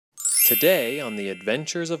Today on the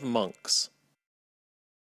Adventures of Munks.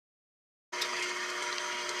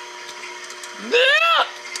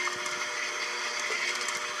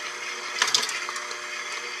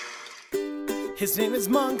 His name is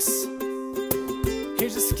Munks.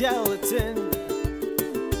 Here's a skeleton.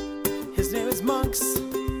 His name is Munks.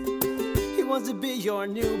 He wants to be your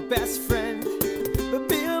new best friend. But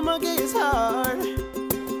being a monkey is hard,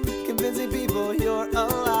 convincing people you're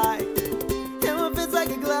alive. And what fits like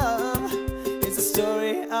a glove is the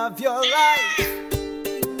story of your life.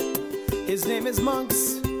 His name is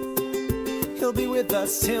Munks. He'll be with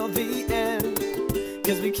us till the end,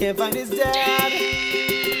 'cause we can't find his dad.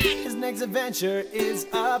 His next adventure is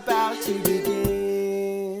about to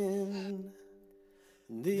begin.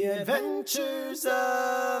 The Adventures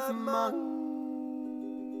of Munks.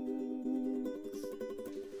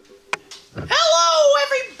 Hello,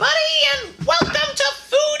 everybody, and welcome to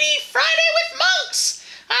Foodie Friday with Munks.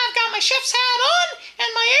 I've got my chef's hat on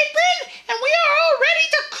and my apron, and we are all ready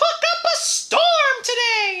to cook up a storm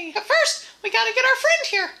today. But first, we gotta get our friend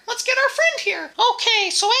here. Let's get our friend here. Okay,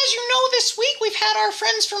 so as you know, this week we've had our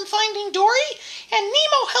friends from Finding Dory, and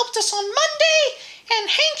Nemo helped us on Monday, and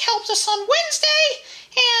Hank helped us on Wednesday,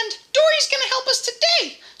 and Dory's gonna help us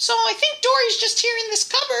today. So I think Dory's just here in this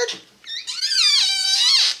cupboard.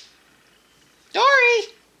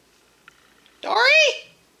 Dory? Dory?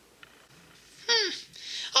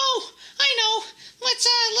 Oh, I know.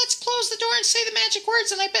 Let's close the door and say the magic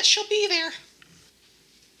words, and I bet she'll be there.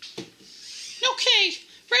 Okay,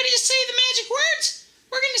 ready to say the magic words?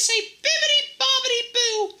 We're going to say bibbidi bobbidi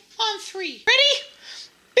boo on 3. Ready?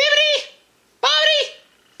 Bibbidi bobbidi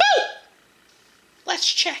boo! Let's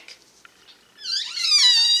check.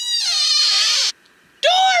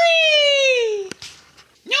 Dory!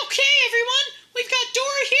 Okay, everyone, we've got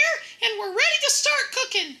Dory here, and we're ready to start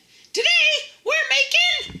cooking. Today, we're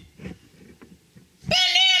making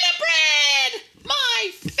banana bread,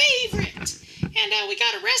 my favorite. And we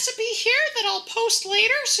got a recipe here that I'll post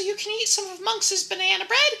later so you can eat some of Munks' banana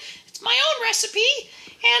bread. It's my own recipe,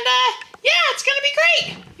 and yeah, it's going to be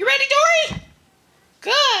great. You ready, Dory?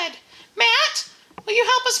 Good. Matt, will you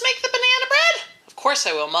help us make the banana bread? Of course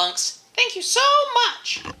I will, Munks. Thank you so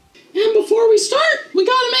much. And before we start, we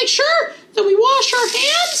got to make sure that we wash our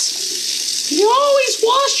hands. You always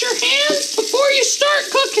wash your hands before you start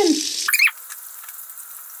cooking.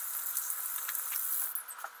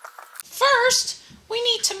 First, we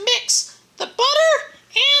need to mix the butter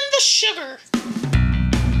and the sugar.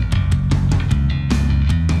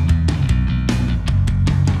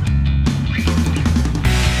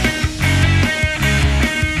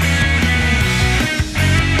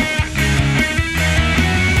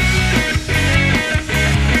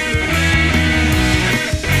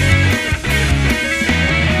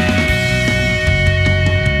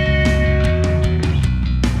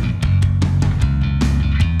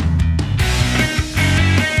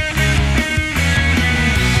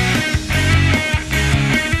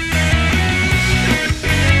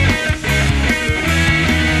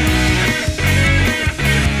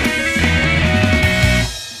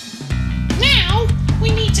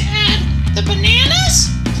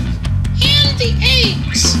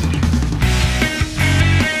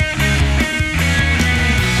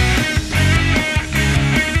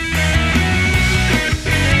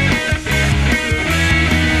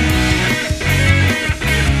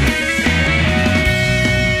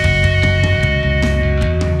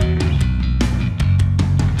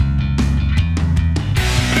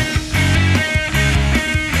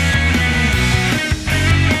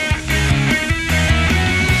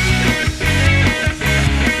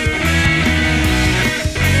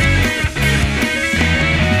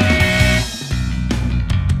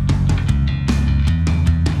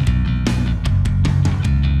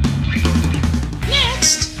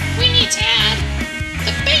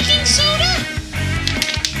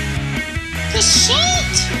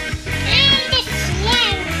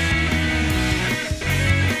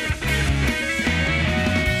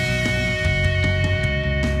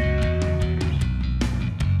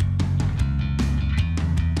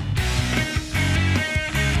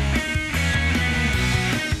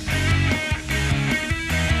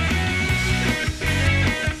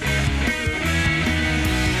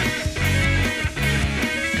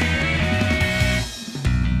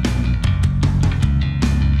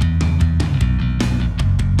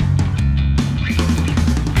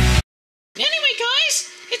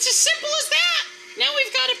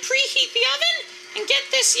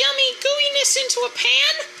 this yummy gooiness into a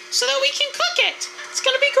pan so that we can cook it. It's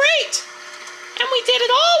gonna be great. And we did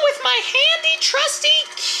it all with my handy, trusty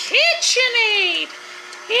KitchenAid.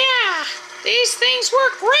 Yeah, These things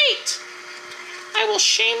work great. I will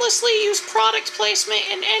shamelessly use product placement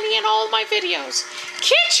in any and all of my videos.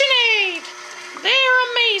 KitchenAid! They're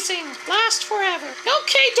amazing. Last forever.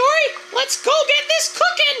 Okay, Dory, let's go get this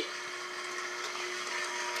cooking.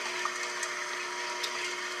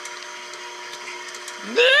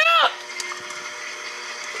 Yeah.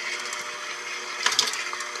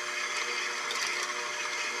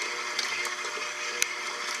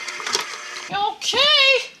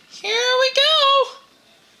 Okay, here we go.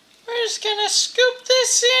 We're just gonna scoop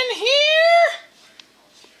this in here.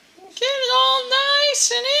 Get it all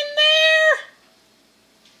nice and in there.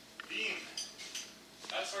 Bean.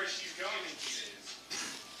 That's where she's going in 2 days.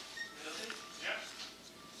 Really? Yeah.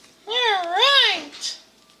 All right.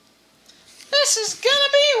 This is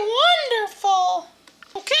gonna be wonderful.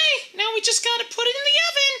 Okay, now we just gotta put it in the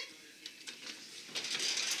oven.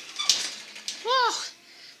 Oh,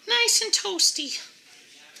 nice and toasty.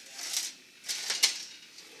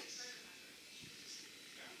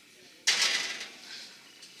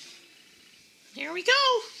 Here we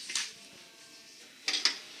go.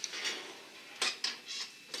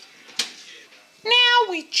 Now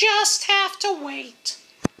we just have to wait.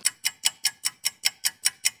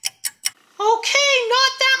 Okay,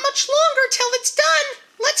 not that much longer till it's done.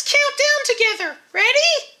 Let's count down together.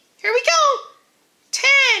 Ready? Here we go.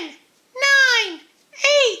 10, 9,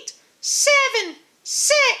 8, 7,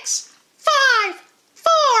 6, 5,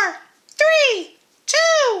 4, 3, 2,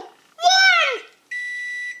 1.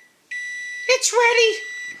 It's ready.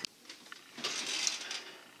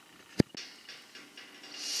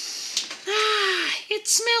 Ah, it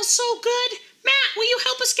smells so good. Matt, will you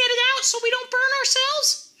help us get it out so we don't burn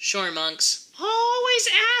ourselves? Sure, Munks. Always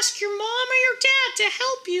ask your mom or your dad to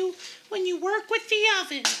help you when you work with the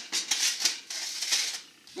oven.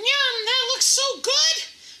 Yum, that looks so good.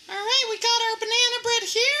 All right, we got our banana bread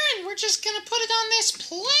here, and we're just going to put it on this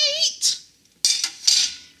plate.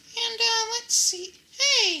 And let's see.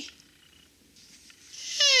 Hey.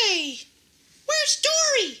 Hey. Where's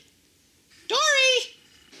Dory? Dory.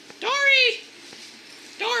 Dory.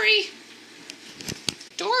 Dory.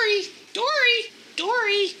 Dory. Dory.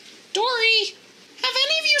 Dory. Dory. Have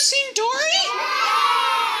any of you seen Dory?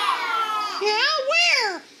 Yeah,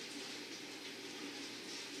 where?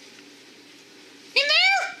 In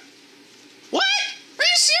there? What? Are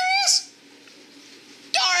you serious?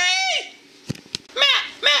 Dory!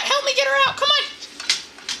 Matt, help me get her out. Come on.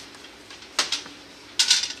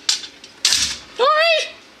 Dory!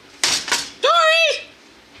 Dory!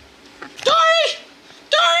 Dory!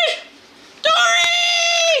 Dory! Dory!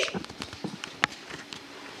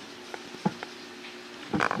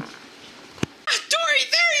 Dory,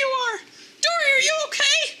 there you are! Dory, are you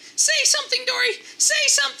okay? Say something, Dory. Say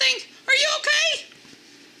something. Are you okay?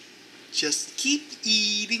 Just keep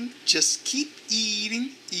eating, just keep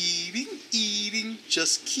eating, eating,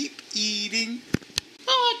 just keep eating.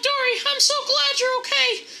 Oh, Dory, I'm so glad you're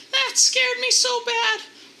okay. That scared me so bad.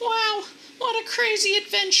 Wow, what a crazy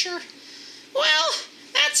adventure. Well,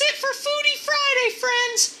 that's it for Foodie Friday,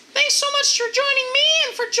 friends. Thanks so much for joining me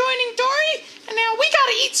and for joining Dory. And now we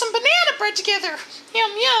gotta eat some banana bread together.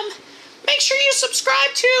 Yum, yum. Make sure you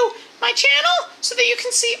subscribe to my channel so that you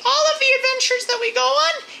can see all of the adventures that we go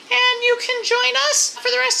on. And you can join us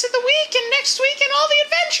for the rest of the week and next week and all the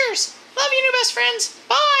adventures. Love you, new best friends.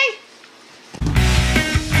 Bye.